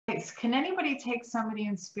can anybody take somebody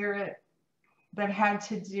in spirit that had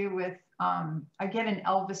to do with, I get an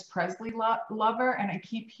Elvis Presley lover, and I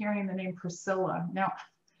keep hearing the name Priscilla. Now,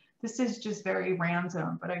 this is just very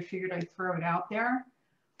random, but I figured I'd throw it out there.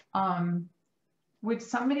 Would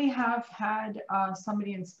somebody have had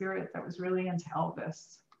somebody in spirit that was really into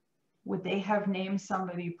Elvis? Would they have named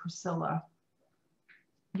somebody Priscilla?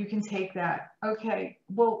 You can take that. Okay.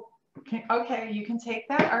 Well, okay, you can take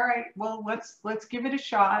that. All right. Well, let's give it a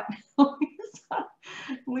shot.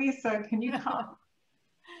 Lisa, can you come?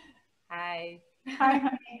 Hi. Hi,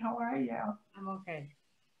 honey. How are you? I'm okay.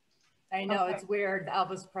 I know it's weird,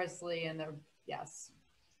 Elvis Presley and the yes.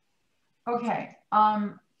 Okay.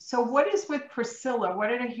 So what is with Priscilla? What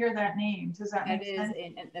did I hear that name? Does that make sense?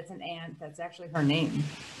 That's an aunt. That's actually her name.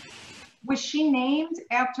 Was she named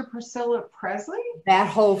after Priscilla Presley? That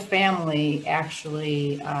whole family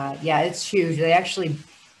actually, yeah, it's huge. They actually,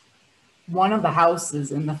 one of the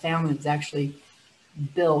houses in the family is actually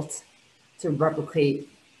built to replicate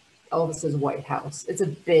Elvis's White House. It's a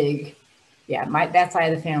big, yeah, that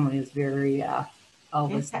side of the family is very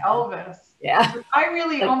Elvis. Into Elvis. Yeah. I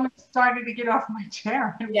really almost started to get off my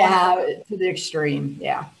chair. Yeah, to the extreme.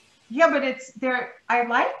 Yeah. Yeah, but I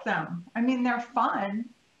like them. I mean, they're fun.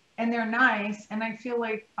 And they're nice, and I feel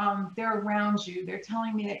like they're around you. They're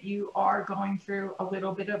telling me that you are going through a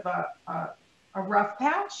little bit of a rough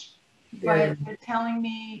patch, but they're telling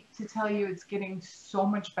me to tell you it's getting so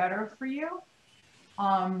much better for you.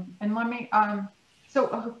 And let me,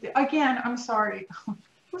 so again, I'm sorry.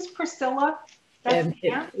 Who's Priscilla? That's an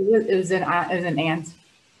aunt? It was an aunt.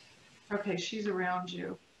 Okay, she's around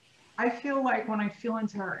you. I feel like when I feel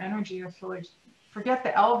into her energy, I feel like, forget the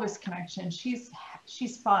Elvis connection.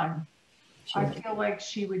 She's fun. I feel like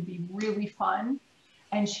she would be really fun,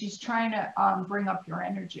 and she's trying to bring up your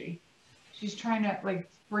energy. She's trying to like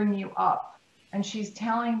bring you up, and she's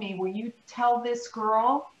telling me, will you tell this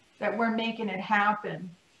girl that we're making it happen?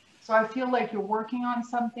 So I feel like you're working on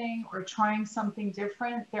something or trying something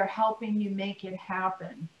different. They're helping you make it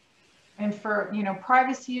happen. And for,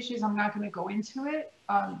 privacy issues, I'm not going to go into it.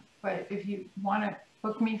 But if you want to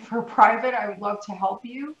book me for private, I would love to help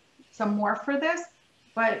you some more for this.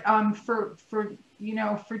 But for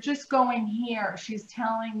just going here, she's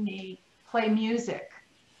telling me play music.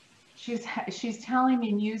 She's telling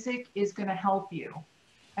me music is going to help you.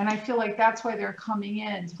 And I feel like that's why they're coming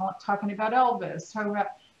in, talking about Elvis, talking about,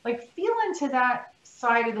 like, feel into that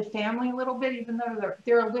side of the family a little bit, even though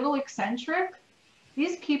they're a little eccentric.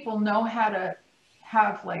 These people know how to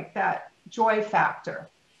have like that joy factor.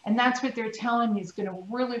 And that's what they're telling me is going to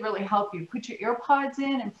really, really help you. Put your ear pods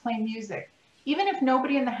in and play music. Even if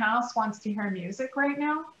nobody in the house wants to hear music right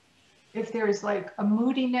now, if there's like a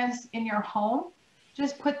moodiness in your home,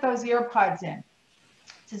 just put those ear pods in.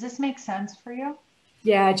 Does this make sense for you?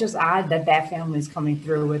 Yeah, it's just odd that family is coming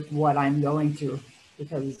through with what I'm going through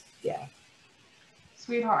because, yeah.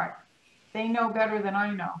 Sweetheart, they know better than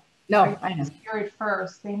I know. No, I know. Spirit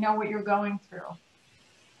first. They know what you're going through.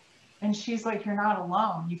 And she's like, you're not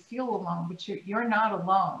alone. You feel alone, but you're not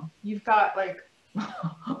alone. You've got like a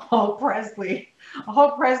whole Presley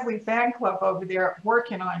fan club over there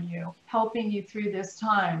working on you, helping you through this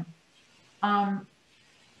time.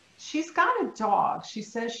 She's got a dog. She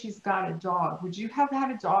says she's got a dog. Would you have had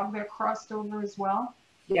a dog that crossed over as well?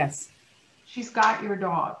 Yes. She's got your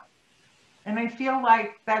dog. And I feel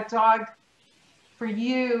like that dog for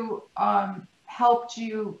you helped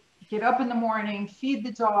you get up in the morning, feed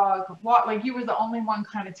the dog, walk, like you were the only one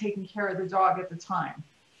kind of taking care of the dog at the time.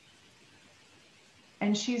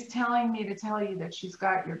 And she's telling me to tell you that she's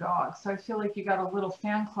got your dog. So I feel like you got a little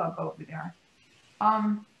fan club over there.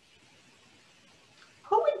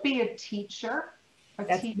 Who would be a teacher?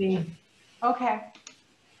 That's me. Okay.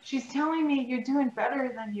 She's telling me you're doing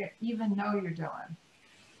better than you even know you're doing.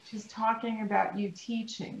 She's talking about you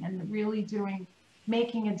teaching and really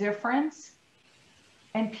making a difference.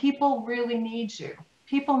 And people really need you.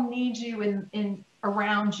 People need you in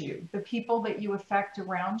around you. The people that you affect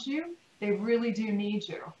around you, they really do need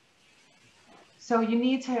you. So you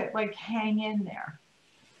need to like hang in there.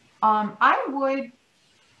 I would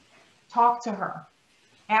talk to her,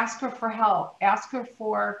 ask her for help, ask her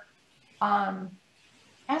for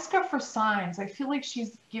signs. I feel like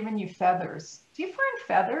she's giving you feathers. Do you find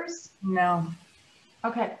feathers? No.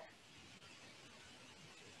 Okay.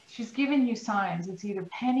 She's giving you signs. It's either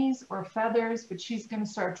pennies or feathers, but she's going to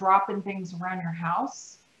start dropping things around your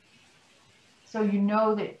house. So you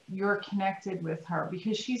know that you're connected with her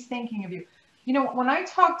because she's thinking of you. You know, when I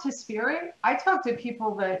talk to spirit, I talk to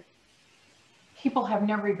people that people have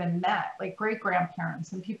never even met, like great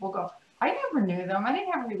grandparents, and people go, I never knew them. I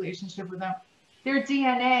didn't have a relationship with them. their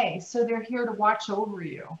DNA. So they're here to watch over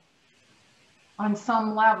you on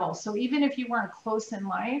some level. So even if you weren't close in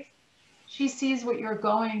life, she sees what you're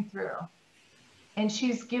going through and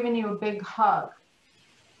she's giving you a big hug.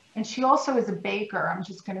 And she also is a baker. I'm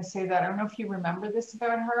just going to say that. I don't know if you remember this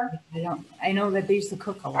about her. I know that they used to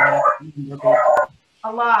cook a lot.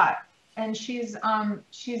 A lot. And she's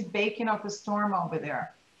baking up a storm over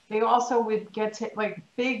there. They also would get to like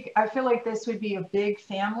big, I feel like this would be a big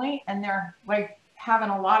family and they're like having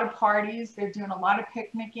a lot of parties. They're doing a lot of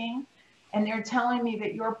picnicking and they're telling me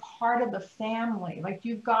that you're part of the family. Like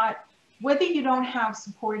you've got, whether you don't have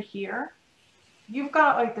support here, you've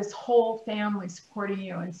got like this whole family supporting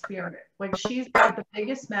you in spirit. Like she's got the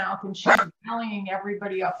biggest mouth and she's rallying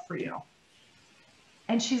everybody up for you.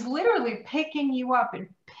 And she's literally picking you up and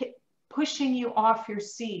pushing you off your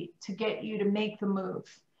seat to get you to make the move.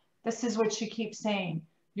 This is what she keeps saying.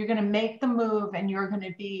 You're going to make the move and you're going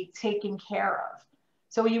to be taken care of.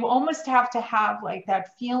 So you almost have to have like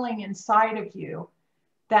that feeling inside of you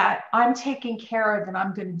that I'm taken care of and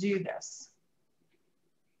I'm going to do this.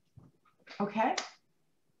 Okay?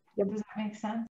 Yep. Does that make sense?